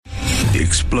The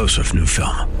explosive new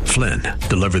film, Flynn,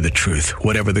 deliver the truth,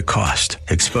 whatever the cost.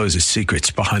 Exposes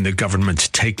secrets behind the government's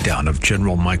takedown of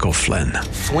General Michael Flynn.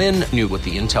 Flynn knew what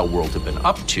the intel world had been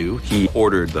up to. He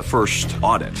ordered the first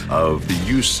audit of the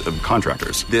use of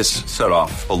contractors. This set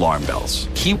off alarm bells.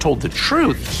 He told the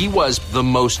truth. He was the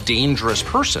most dangerous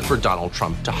person for Donald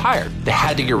Trump to hire. They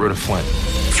had to get rid of Flynn.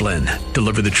 Flynn,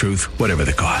 deliver the truth, whatever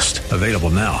the cost. Available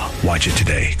now. Watch it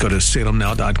today. Go to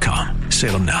salemnow.com.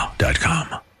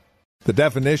 salemnow.com. The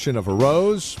definition of a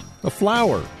rose, a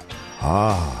flower.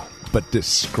 Ah, but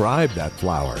describe that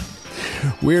flower.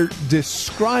 We're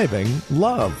describing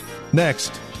love.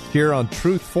 Next, here on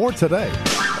Truth for Today.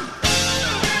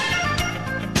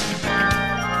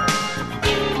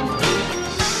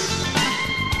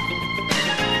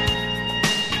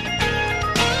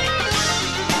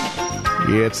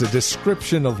 It's a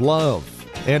description of love,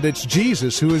 and it's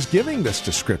Jesus who is giving this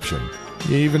description.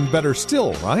 Even better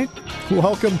still, right?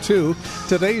 Welcome to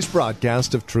today's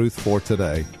broadcast of Truth for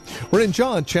Today. We're in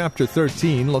John chapter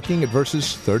 13, looking at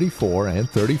verses 34 and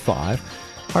 35.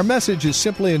 Our message is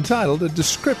simply entitled, A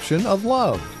Description of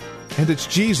Love. And it's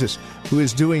Jesus who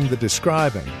is doing the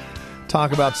describing.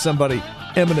 Talk about somebody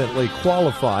eminently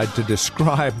qualified to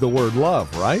describe the word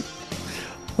love, right?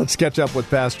 Let's catch up with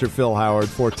Pastor Phil Howard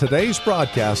for today's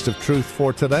broadcast of Truth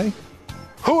for Today.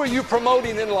 Who are you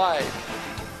promoting in life?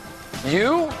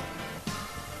 You?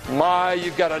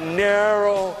 You've got a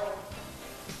narrow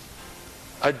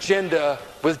agenda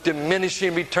with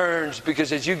diminishing returns,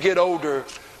 because as you get older,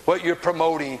 what you're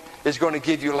promoting is going to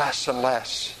give you less and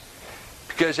less.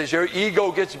 Because as your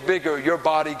ego gets bigger, your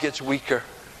body gets weaker.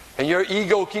 And your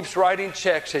ego keeps writing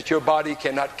checks that your body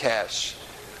cannot cash.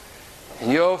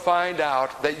 And you'll find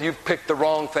out that you've picked the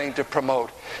wrong thing to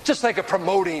promote. Just think of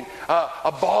promoting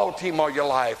a ball team all your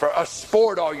life, or a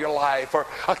sport all your life, or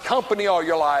a company all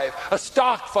your life, a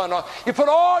stock fund. You put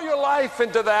all your life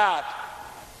into that.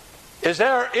 Is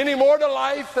there any more to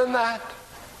life than that?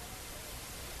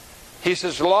 He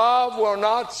says, love will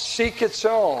not seek its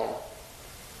own.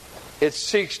 It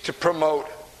seeks to promote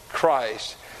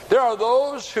Christ. There are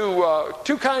those who,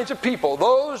 two kinds of people.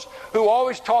 Those who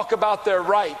always talk about their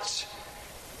rights.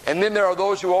 And then there are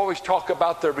those who always talk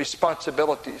about their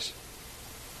responsibilities.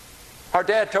 Our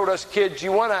dad told us kids,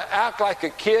 you want to act like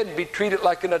a kid and be treated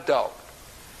like an adult.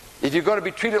 If you're going to be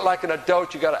treated like an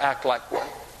adult, you've got to act like one.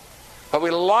 But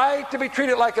we like to be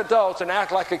treated like adults and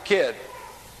act like a kid.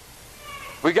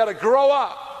 We got to grow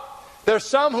up. There's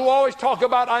some who always talk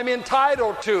about, I'm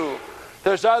entitled to.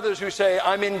 There's others who say,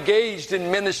 I'm engaged in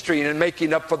ministry and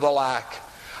making up for the lack.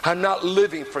 I'm not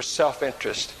living for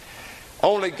self-interest.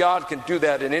 Only God can do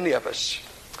that in any of us.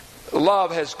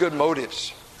 Love has good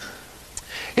motives.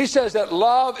 He says that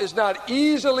love is not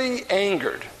easily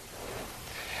angered.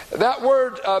 That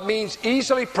word means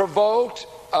easily provoked,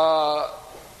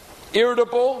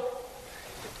 irritable,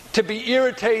 to be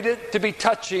irritated, to be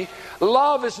touchy.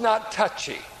 Love is not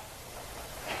touchy.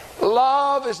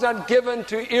 Love is not given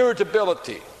to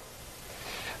irritability.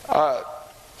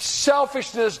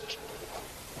 Selfishness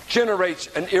generates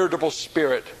an irritable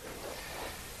spirit.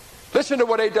 Listen to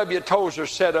what A.W. Tozer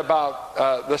said about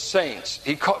the saints.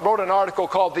 He wrote an article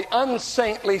called The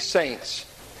Unsaintly Saints.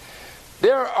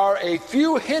 There are a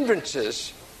few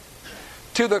hindrances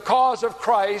to the cause of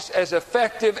Christ as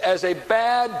effective as a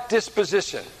bad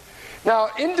disposition. Now,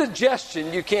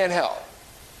 indigestion you can't help.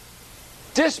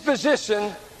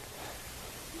 Disposition,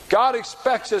 God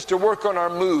expects us to work on our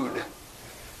mood.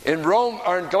 In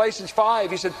Galatians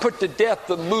 5, he said, put to death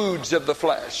the moods of the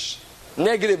flesh.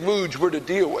 Negative moods we're to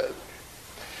deal with.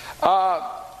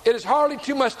 It is hardly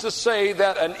too much to say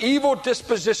that an evil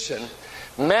disposition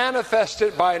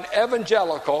manifested by an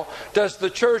evangelical does the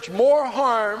church more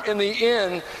harm in the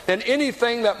end than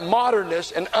anything that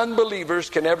modernists and unbelievers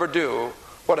can ever do.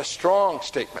 What a strong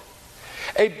statement.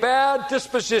 A bad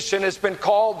disposition has been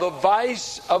called the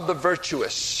vice of the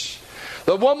virtuous.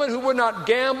 The woman who would not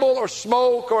gamble or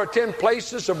smoke or attend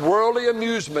places of worldly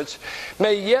amusements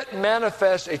may yet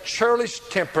manifest a churlish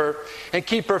temper and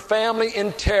keep her family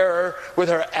in terror with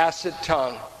her acid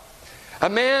tongue. A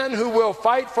man who will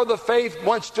fight for the faith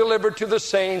once delivered to the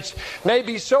saints may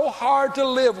be so hard to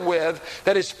live with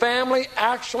that his family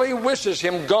actually wishes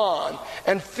him gone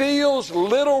and feels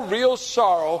little real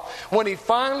sorrow when he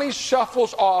finally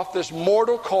shuffles off this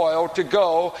mortal coil to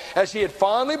go, as he had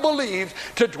fondly believed,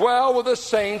 to dwell with the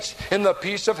saints in the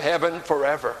peace of heaven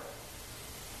forever.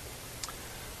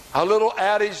 A little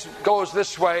adage goes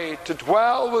this way: to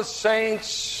dwell with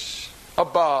saints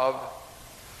above.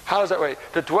 How does that work?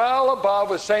 To dwell above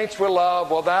with saints we love,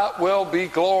 well, that will be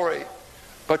glory.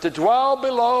 But to dwell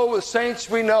below with saints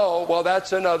we know, well,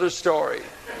 that's another story.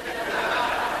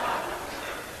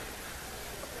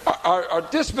 our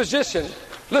disposition,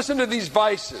 listen to these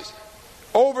vices: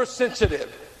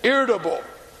 oversensitive, irritable,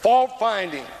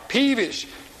 fault-finding, peevish,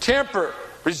 temper,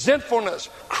 resentfulness,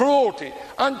 cruelty,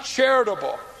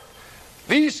 uncharitable.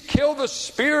 These kill the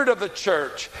spirit of the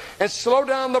church and slow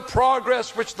down the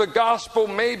progress which the gospel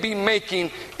may be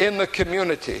making in the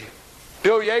community.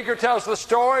 Bill Yeager tells the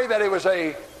story that he was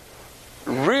a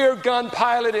rear gun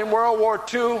pilot in World War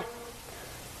II,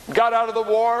 got out of the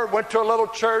war, went to a little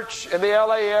church in the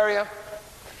LA area.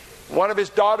 One of his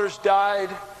daughters died,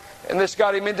 and this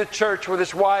got him into church with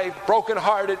his wife,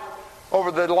 brokenhearted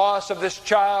over the loss of this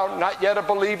child, not yet a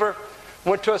believer.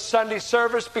 Went to a Sunday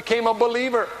service, became a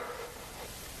believer.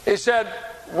 He said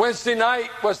Wednesday night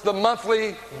was the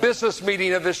monthly business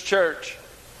meeting of this church.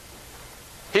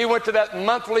 He went to that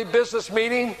monthly business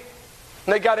meeting,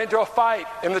 and they got into a fight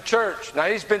in the church. Now,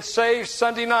 he's been saved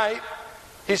Sunday night.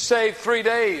 He's saved 3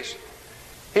 days.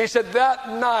 He said, that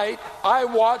night I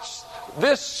watched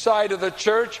this side of the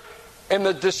church in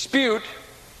the dispute,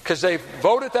 because they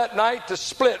voted that night to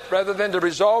split rather than to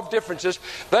resolve differences.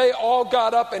 They all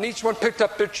got up and each one picked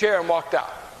up their chair and walked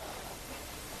out.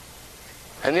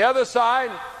 And the other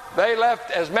side, they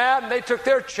left as mad and they took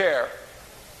their chair.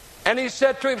 And he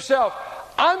said to himself,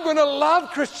 I'm going to love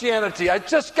Christianity. I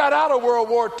just got out of World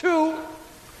War II.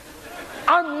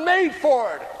 I'm made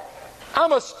for it.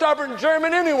 I'm a stubborn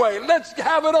German anyway. Let's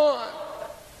have it on.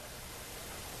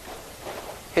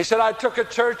 He said, I took a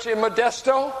church in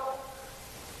Modesto.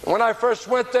 When I first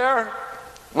went there,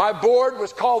 my board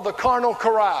was called the Carnal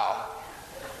Corral.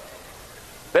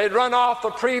 They'd run off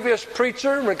the previous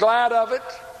preacher and were glad of it.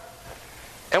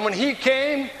 And when he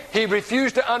came, he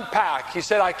refused to unpack. He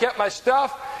said, I kept my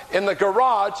stuff in the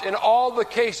garage in all the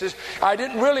cases. I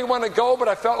didn't really want to go, but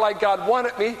I felt like God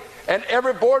wanted me. And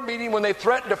every board meeting, when they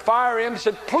threatened to fire him, he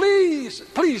said, please,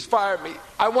 please fire me.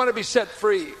 I want to be set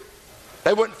free.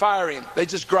 They wouldn't fire him. They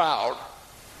just growled.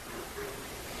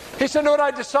 He said, know what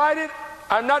I decided?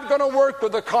 I'm not going to work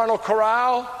with the Carnal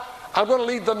Corral. I'm going to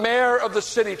lead the mayor of the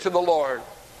city to the Lord.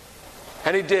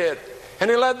 And he did. And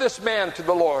he led this man to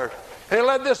the Lord. And he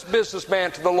led this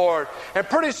businessman to the Lord. And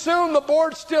pretty soon the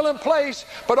board's still in place,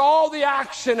 but all the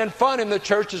action and fun in the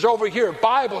church is over here.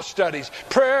 Bible studies,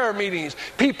 prayer meetings,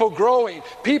 people growing,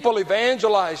 people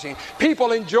evangelizing,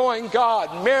 people enjoying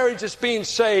God, marriages being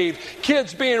saved,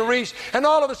 kids being reached. And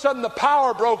all of a sudden the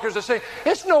power brokers are saying,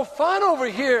 it's no fun over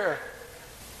here.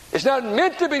 It's not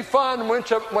meant to be fun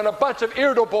when a bunch of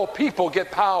irritable people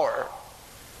get power.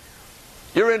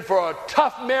 You're in for a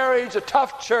tough marriage, a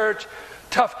tough church,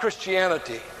 tough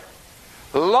Christianity.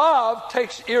 Love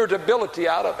takes irritability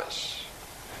out of us.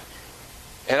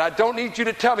 And I don't need you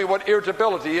to tell me what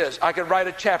irritability is. I could write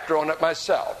a chapter on it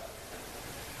myself.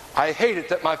 I hate it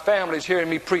that my family's hearing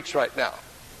me preach right now,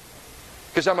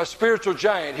 because I'm a spiritual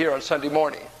giant here on Sunday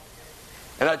morning.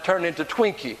 And I turn into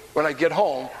Twinkie when I get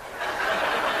home,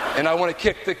 and I want to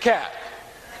kick the cat.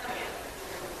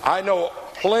 I know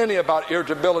plenty about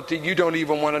irritability you don't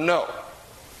even want to know.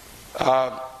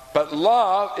 But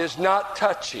love is not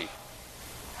touchy.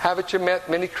 Haven't you met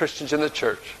many Christians in the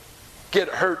church get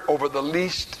hurt over the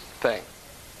least thing?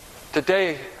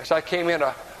 Today, as I came in,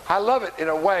 I love it in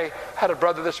a way. I had a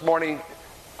brother this morning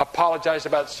apologize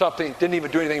about something, didn't even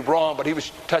do anything wrong, but he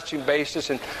was touching bases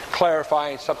and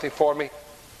clarifying something for me.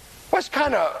 What's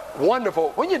kind of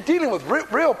wonderful, when you're dealing with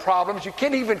real problems, you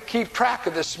can't even keep track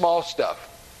of this small stuff.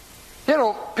 You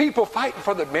know, people fighting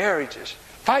for their marriages,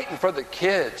 fighting for the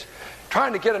kids,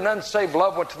 trying to get an unsaved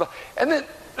loved one to the... And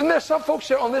there's some folks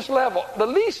here on this level, the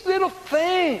least little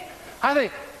thing, I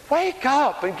think, wake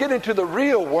up and get into the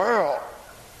real world.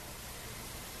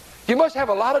 You must have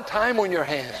a lot of time on your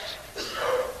hands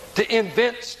to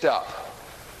invent stuff.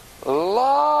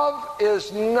 Love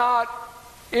is not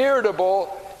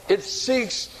irritable. It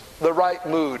seeks the right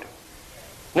mood.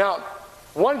 Now,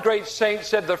 one great saint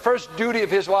said the first duty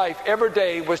of his life every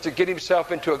day was to get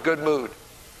himself into a good mood.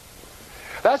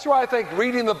 That's why I think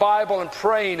reading the Bible and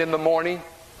praying in the morning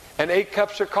and 8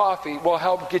 cups of coffee will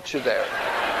help get you there.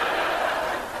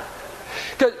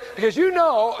 Because you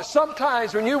know,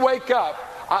 sometimes when you wake up,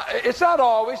 it's not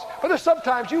always, but there's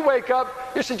sometimes you wake up,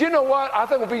 you say, you know what, I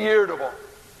think we'll be irritable.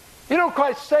 You don't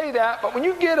quite say that, but when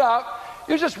you get up,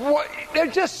 there's just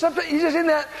something, you're just in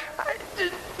that,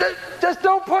 just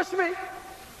don't push me.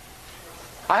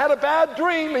 I had a bad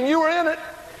dream and you were in it.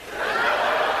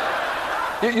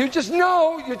 You just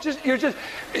know, you're just,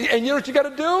 and you know what you got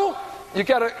to do? You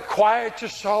got to quiet your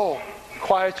soul.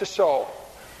 Quiet your soul.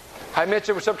 I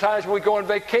mentioned sometimes when we go on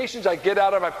vacations, I get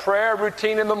out of my prayer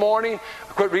routine in the morning,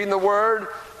 I quit reading the Word,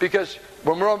 because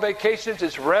when we're on vacations,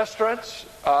 it's restaurants,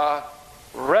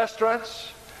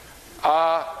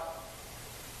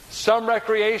 some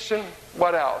recreation.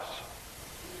 What else?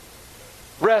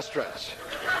 Restaurants.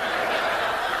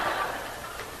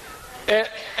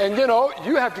 And you know,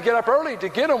 you have to get up early to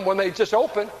get them when they just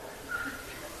open.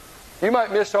 You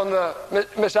might miss out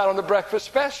on the breakfast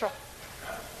special.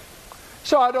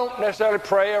 So I don't necessarily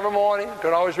pray every morning.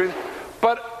 Don't always read.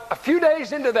 But a few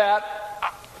days into that,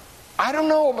 I don't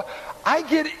know. I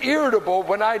get irritable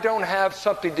when I don't have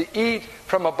something to eat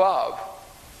from above.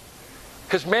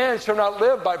 Because man shall not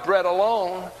live by bread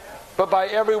alone, but by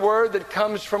every word that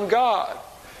comes from God.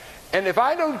 And if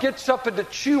I don't get something to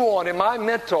chew on in my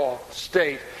mental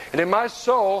state and in my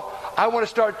soul, I want to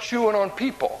start chewing on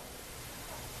people.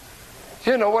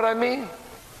 You know what I mean?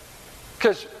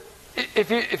 Because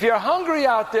if you're hungry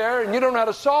out there and you don't know how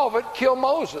to solve it, kill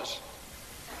Moses.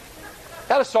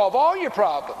 That'll solve all your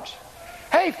problems.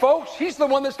 Hey, folks, he's the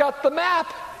one that's got the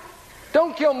map.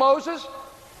 Don't kill Moses.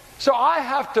 So I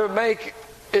have to make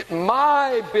it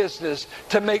my business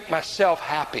to make myself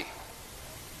happy.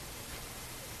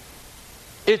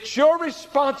 It's your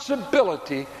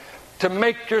responsibility to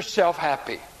make yourself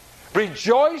happy.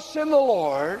 Rejoice in the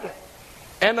Lord.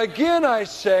 And again I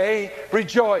say,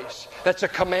 rejoice. That's a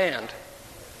command.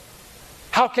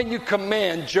 How can you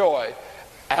command joy?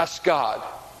 Ask God.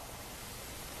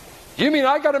 You mean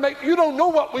I got to make... You don't know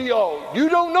what we owe. You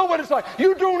don't know what it's like.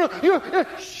 You don't know...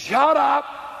 Shut up.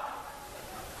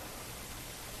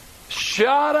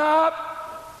 Shut up.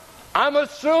 I'm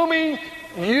assuming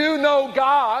you know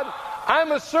God.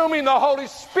 I'm assuming the Holy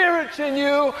Spirit's in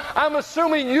you. I'm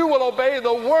assuming you will obey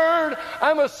the Word.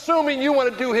 I'm assuming you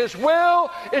want to do His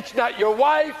will. It's not your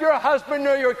wife, your husband,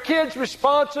 or your kids'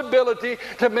 responsibility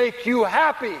to make you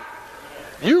happy.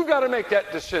 You've got to make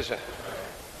that decision.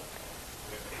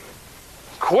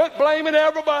 Quit blaming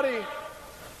everybody.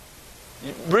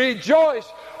 Rejoice.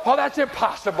 Well, that's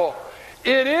impossible.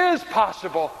 It is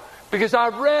possible. Because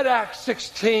I've read Acts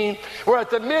 16, where at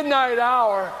the midnight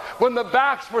hour, when the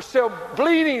backs were still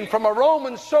bleeding from a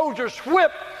Roman soldier's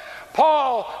whip,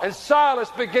 Paul and Silas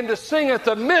begin to sing at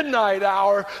the midnight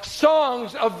hour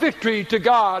songs of victory to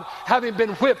God, having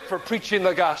been whipped for preaching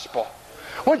the gospel.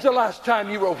 When's the last time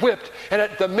you were whipped and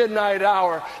at the midnight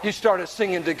hour you started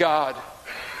singing to God?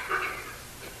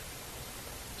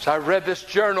 So I read this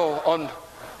journal on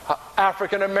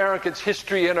African Americans'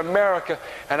 history in America,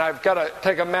 and I've got to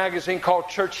take a magazine called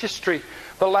Church History.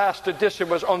 The last edition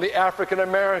was on the African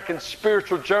American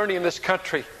spiritual journey in this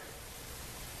country,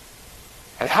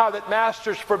 and how that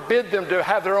masters forbid them to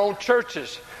have their own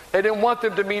churches. They didn't want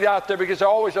them to meet out there because they're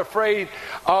always afraid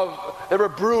they were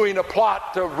brewing a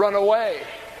plot to run away.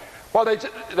 Well,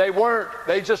 they weren't.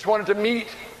 They just wanted to meet,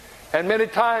 and many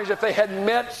times if they had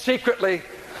met secretly,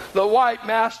 the white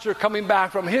master coming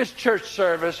back from his church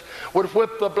service would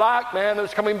whip the black man that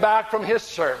was coming back from his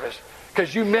service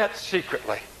because you met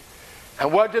secretly.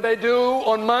 And what did they do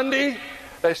on Monday?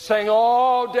 They sang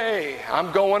all day,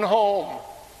 I'm going home.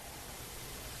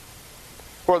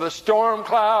 Where the storm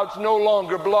clouds no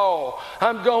longer blow.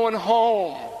 I'm going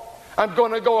home. I'm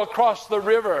going to go across the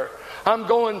river. I'm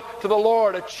going to the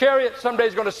Lord. A chariot someday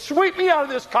is going to sweep me out of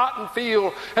this cotton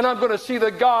field, and I'm going to see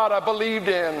the God I believed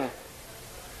in.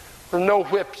 No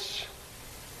whips,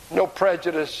 no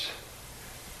prejudice,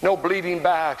 no bleeding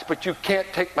backs, but you can't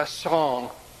take my song.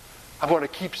 I'm going to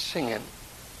keep singing.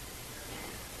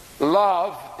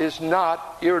 Love is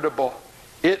not irritable.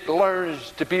 It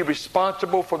learns to be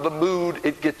responsible for the mood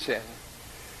it gets in.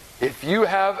 If you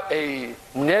have a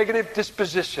negative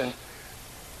disposition,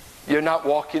 you're not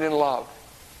walking in love.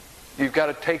 You've got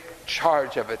to take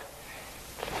charge of it.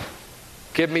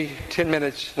 Give me 10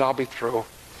 minutes and I'll be through.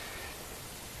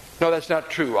 No, that's not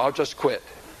true. I'll just quit.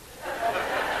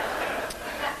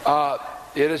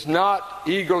 It is not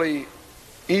easily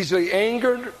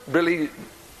angered. Really,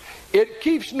 it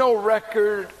keeps no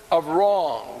record of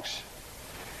wrongs.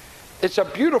 It's a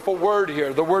beautiful word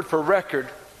here, the word for record.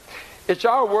 It's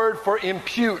our word for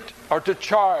impute or to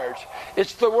charge.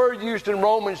 It's the word used in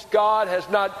Romans. God has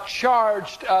not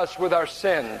charged us with our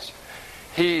sins.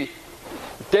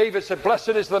 David said, blessed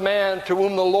is the man to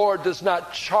whom the Lord does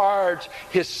not charge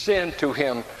his sin to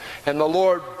him, and the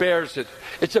Lord bears it.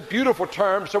 It's a beautiful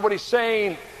term. So what he's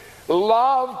saying,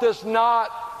 love does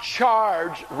not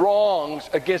charge wrongs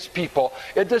against people.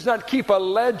 It does not keep a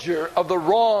ledger of the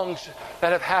wrongs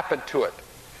that have happened to it.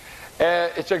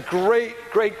 It's a great,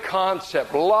 great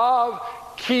concept. Love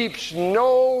keeps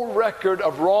no record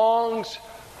of wrongs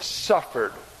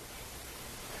suffered.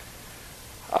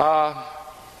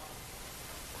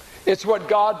 It's what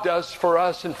God does for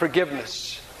us in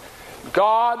forgiveness.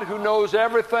 God, who knows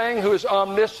everything, who is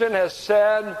omniscient, has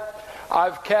said,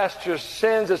 I've cast your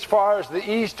sins as far as the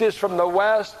east is from the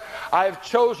west. I have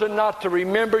chosen not to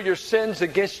remember your sins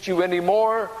against you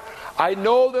anymore. I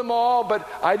know them all, but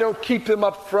I don't keep them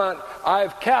up front. I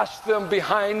have cast them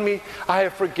behind me. I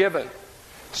have forgiven.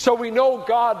 So we know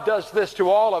God does this to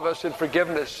all of us in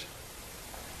forgiveness.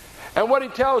 And what he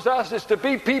tells us is to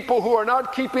be people who are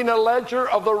not keeping a ledger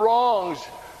of the wrongs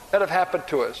that have happened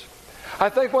to us. I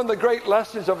think one of the great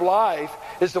lessons of life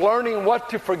is learning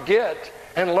what to forget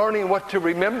and learning what to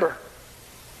remember.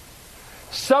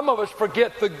 Some of us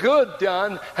forget the good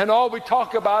done, and all we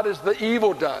talk about is the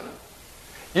evil done.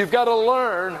 You've got to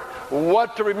learn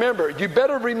what to remember. You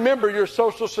better remember your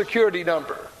Social Security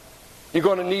number. You're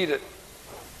going to need it.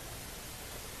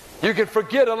 You can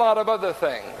forget a lot of other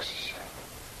things.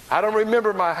 I don't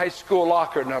remember my high school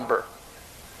locker number.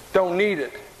 Don't need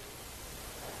it.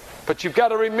 But you've got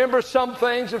to remember some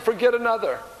things and forget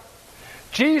another.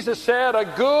 Jesus said, a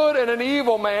good and an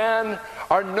evil man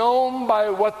are known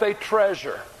by what they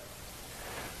treasure.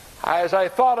 As I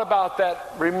thought about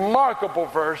that remarkable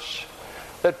verse,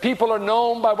 that people are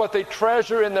known by what they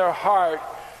treasure in their heart,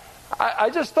 I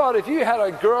just thought if you had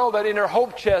a girl that in her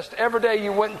hope chest, every day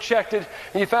you went and checked it,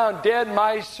 and you found dead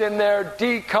mice in there,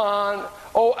 decon,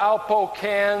 Alpo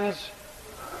cans,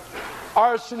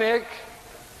 arsenic,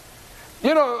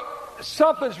 you know,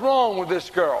 something's wrong with this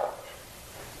girl.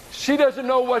 She doesn't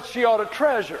know what she ought to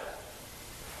treasure.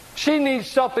 She needs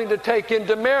something to take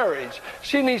into marriage.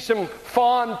 She needs some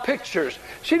fond pictures.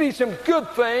 She needs some good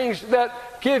things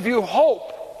that give you hope.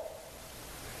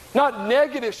 Not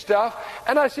negative stuff.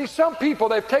 And I see some people,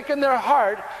 they've taken their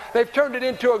heart, they've turned it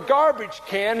into a garbage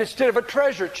can instead of a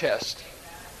treasure chest.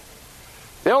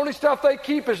 The only stuff they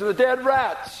keep is the dead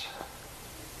rats.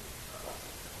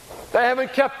 They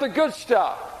haven't kept the good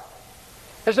stuff.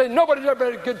 They say, nobody's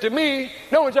ever been good to me.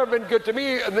 No one's ever been good to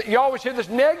me. And you always hear this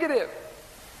negative.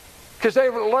 Because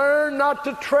they've learned not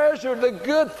to treasure the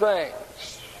good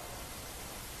things.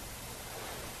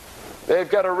 They've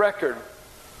got a record.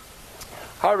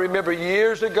 I remember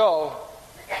years ago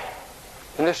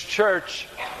in this church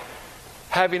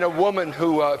having a woman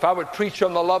who, if I would preach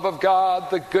on the love of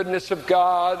God, the goodness of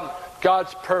God,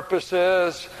 God's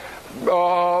purposes,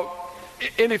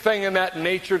 anything in that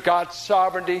nature, God's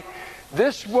sovereignty.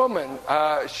 This woman,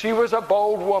 she was a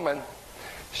bold woman.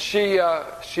 She's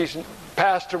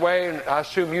passed away, and I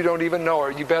assume you don't even know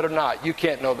her. You better not. You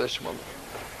can't know this woman.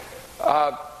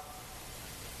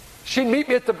 She'd meet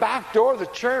me at the back door of the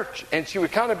church, and she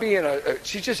would kind of be in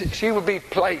she would be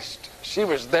placed. She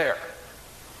was there.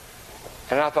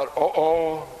 And I thought,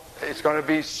 it's going to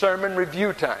be sermon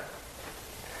review time.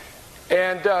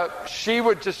 And she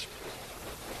would just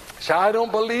say, I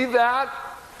don't believe that.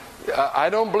 I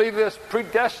don't believe this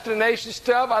predestination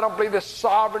stuff. I don't believe this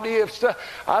sovereignty of stuff.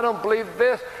 I don't believe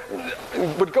this.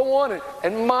 Would go on,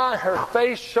 and her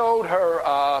face showed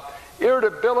her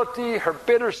irritability, her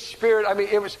bitter spirit. I mean,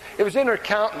 it was in her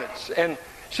countenance. And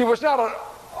she was not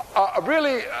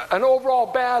really an overall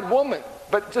bad woman,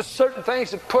 but just certain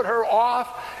things that put her off.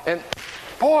 And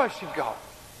boy, she'd go.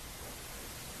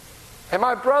 And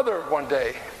my brother one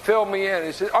day filled me in.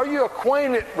 He said, are you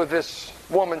acquainted with this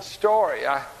woman's story?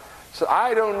 I said,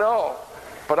 I don't know.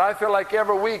 But I feel like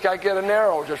every week I get an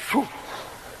arrow just whew.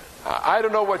 I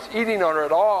don't know what's eating on her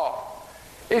at all.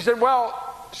 He said, well,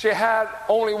 she had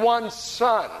only one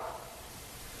son.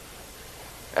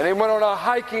 And he went on a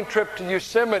hiking trip to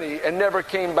Yosemite and never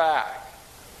came back.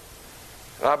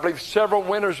 And I believe several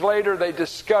winters later they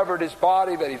discovered his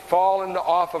body, that he'd fallen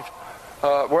off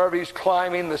of wherever he's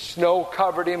climbing. The snow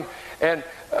covered him. And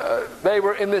they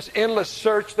were in this endless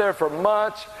search there for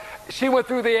months. She went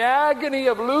through the agony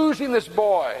of losing this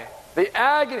boy. The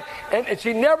agony. And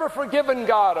she never forgiven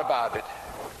God about it.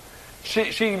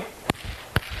 She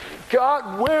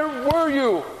God, where were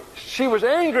you? She was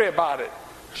angry about it.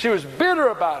 She was bitter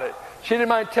about it. She didn't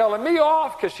mind telling me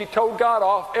off because she told God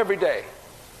off every day.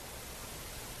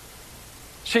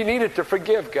 She needed to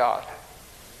forgive God.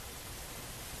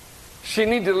 She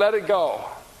needed to let it go.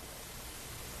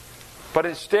 But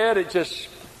instead, it just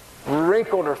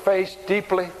wrinkled her face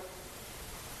deeply.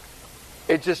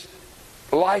 It just,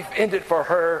 life ended for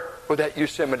her with that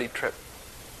Yosemite trip.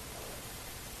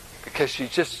 Because she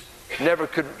just never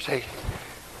could say,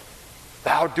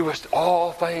 thou doest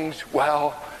all things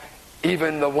well,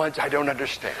 even the ones I don't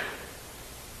understand.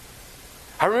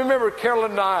 I remember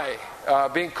Carolyn and I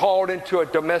being called into a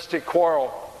domestic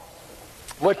quarrel.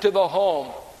 Went to the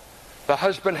home. The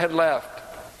husband had left.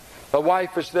 The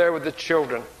wife was there with the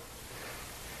children.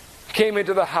 Came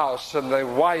into the house, and the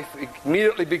wife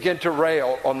immediately began to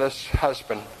rail on this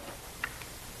husband.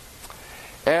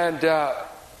 And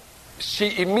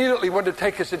she immediately wanted to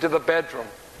take us into the bedroom.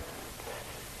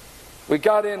 We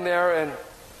got in there, and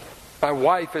my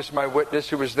wife is my witness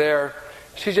who was there.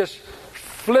 She just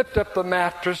flipped up the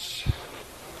mattress,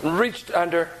 reached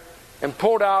under, and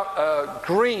pulled out a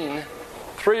green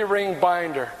 3-ring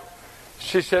binder.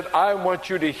 She said, I want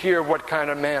you to hear what kind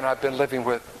of man I've been living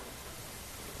with.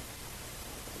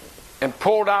 And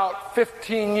pulled out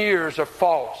 15 years of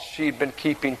faults she'd been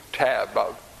keeping tab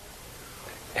of.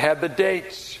 Had the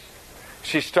dates.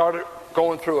 She started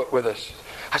going through it with us.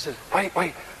 I said,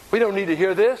 wait, we don't need to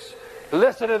hear this.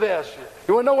 Listen to this.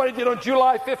 You want to know what he did on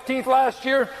July 15th last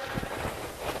year?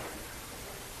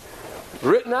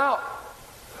 Written out.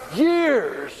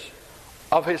 Years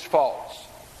of his faults.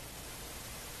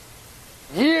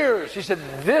 Years. He said,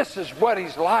 this is what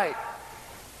he's like.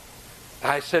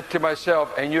 I said to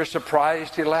myself, and you're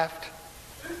surprised he left?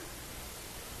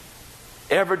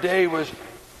 Every day was,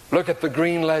 look at the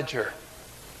green ledger.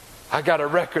 I got a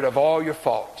record of all your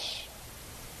faults.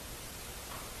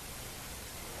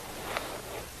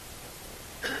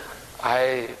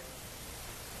 I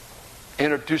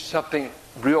introduced something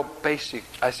real basic.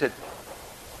 I said,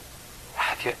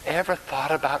 have you ever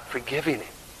thought about forgiving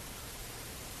him?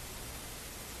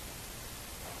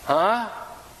 Huh?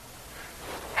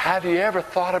 Have you ever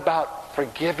thought about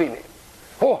forgiving him?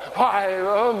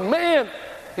 Oh man,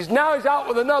 he's out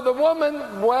with another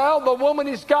woman. Well, the woman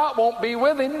he's got won't be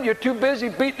with him. You're too busy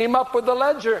beating him up with the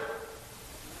ledger.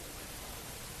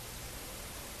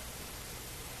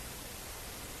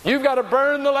 You've got to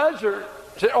burn the ledger.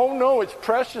 Say, oh no, it's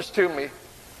precious to me.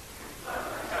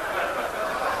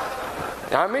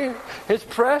 I mean, it's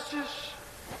precious.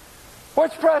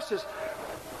 What's precious?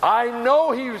 I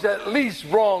know he was at least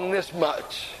wrong this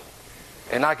much.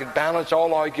 And I could balance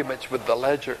all arguments with the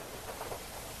ledger.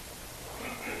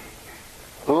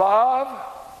 Love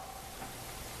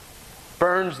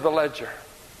burns the ledger.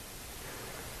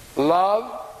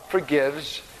 Love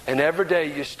forgives, and every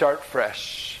day you start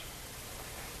fresh.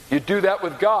 You do that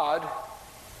with God,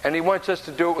 and he wants us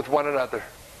to do it with one another.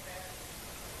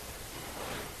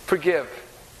 Forgive.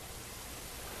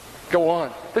 Go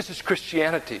on. This is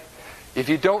Christianity. If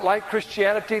you don't like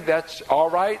Christianity, that's all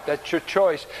right. That's your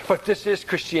choice. But this is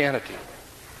Christianity.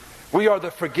 We are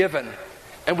the forgiven,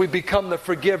 and we become the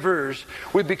forgivers.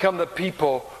 We become the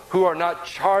people who are not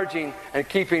charging and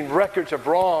keeping records of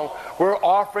wrong. We're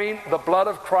offering the blood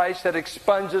of Christ that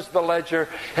expunges the ledger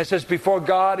and says before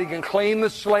God he can clean the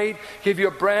slate, give you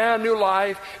a brand new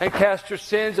life, and cast your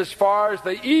sins as far as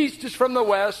the east is from the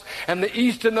west, and the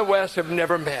east and the west have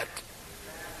never met.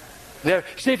 Now,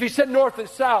 see, if he said north and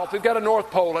south, we've got a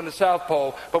north pole and a south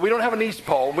pole, but we don't have an east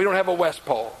pole, we don't have a west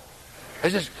pole.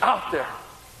 It's just out there.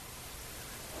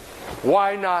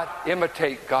 Why not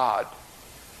imitate God?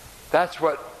 That's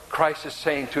what Christ is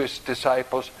saying to his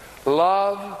disciples.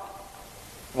 Love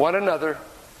one another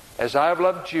as I've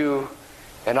loved you,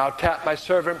 and I'll tap my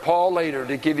servant Paul later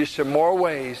to give you some more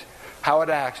ways how it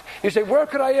acts. You say, where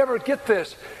could I ever get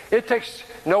this? It takes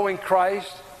knowing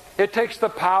Christ. It takes the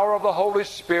power of the Holy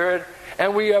Spirit,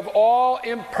 and we have all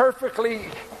imperfectly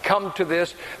come to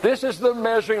this. This is the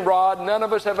measuring rod. None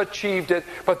of us have achieved it,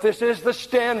 but this is the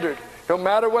standard. No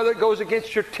matter whether it goes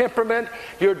against your temperament,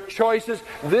 your choices,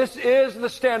 this is the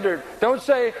standard. Don't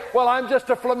say, well, I'm just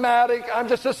a phlegmatic, I'm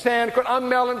just a sandcrot, I'm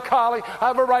melancholy, I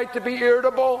have a right to be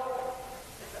irritable.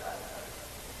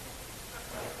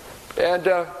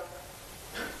 And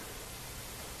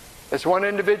this one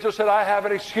individual said, I have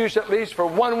an excuse at least for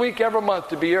 1 week every month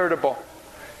to be irritable.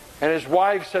 And his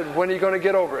wife said, when are you going to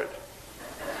get over it?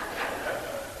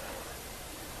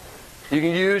 You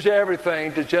can use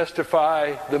everything to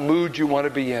justify the mood you want to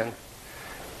be in.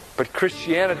 But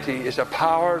Christianity is a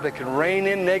power that can rein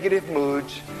in negative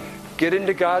moods, get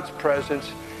into God's presence,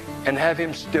 and have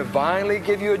him divinely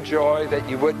give you a joy that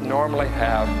you wouldn't normally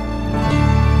have.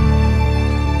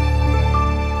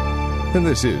 And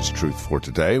this is Truth for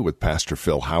Today with Pastor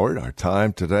Phil Howard. Our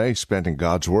time today spent in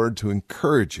God's Word to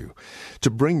encourage you, to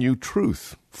bring you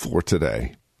truth for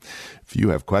today. If you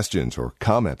have questions or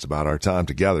comments about our time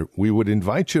together, we would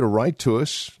invite you to write to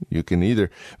us. You can either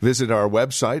visit our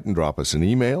website and drop us an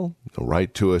email,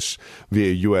 write to us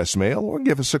via U.S. mail, or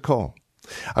give us a call.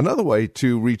 Another way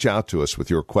to reach out to us with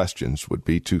your questions would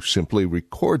be to simply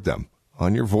record them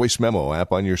on your voice memo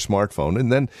app on your smartphone and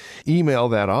then email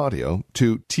that audio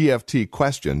to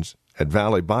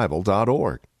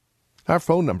tftquestions@valleybible.org. Our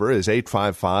phone number is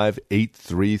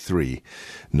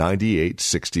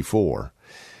 855-833-9864.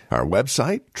 Our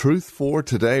website,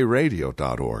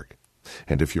 truthfortodayradio.org.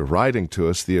 And if you're writing to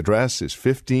us, the address is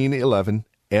 1511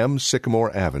 M.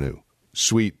 Sycamore Avenue,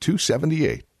 Suite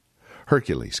 278,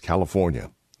 Hercules,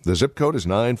 California, The zip code is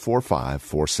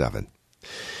 94547.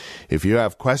 If you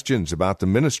have questions about the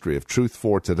ministry of Truth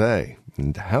for Today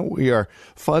and how we are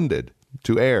funded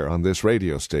to air on this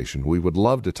radio station, we would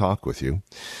love to talk with you.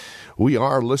 We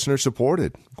are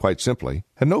listener-supported, quite simply,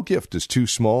 and no gift is too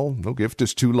small, no gift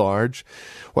is too large.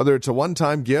 Whether it's a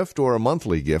one-time gift or a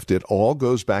monthly gift, it all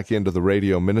goes back into the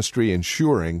radio ministry,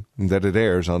 ensuring that it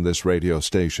airs on this radio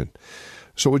station.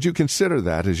 So would you consider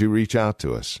that as you reach out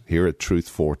to us here at Truth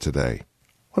for Today?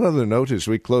 One other note as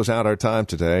we close out our time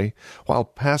today, while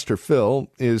Pastor Phil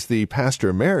is the pastor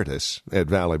emeritus at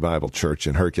Valley Bible Church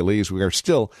in Hercules, we are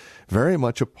still very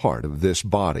much a part of this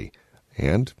body.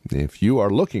 And if you are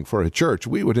looking for a church,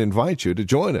 we would invite you to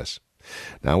join us.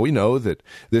 Now, we know that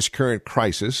this current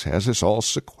crisis has us all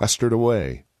sequestered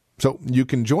away. So you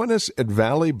can join us at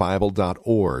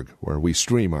valleybible.org, where we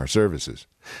stream our services.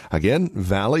 Again,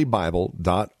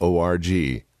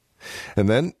 valleybible.org. And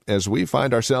then, as we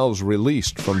find ourselves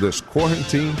released from this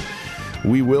quarantine,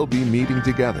 we will be meeting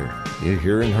together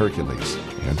here in Hercules.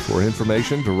 And for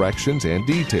information, directions, and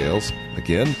details,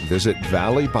 again, visit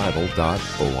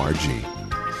valleybible.org.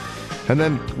 And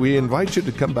then we invite you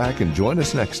to come back and join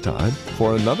us next time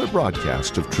for another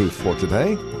broadcast of Truth for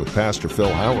Today with Pastor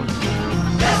Phil Howard.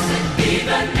 Blessed be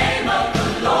the name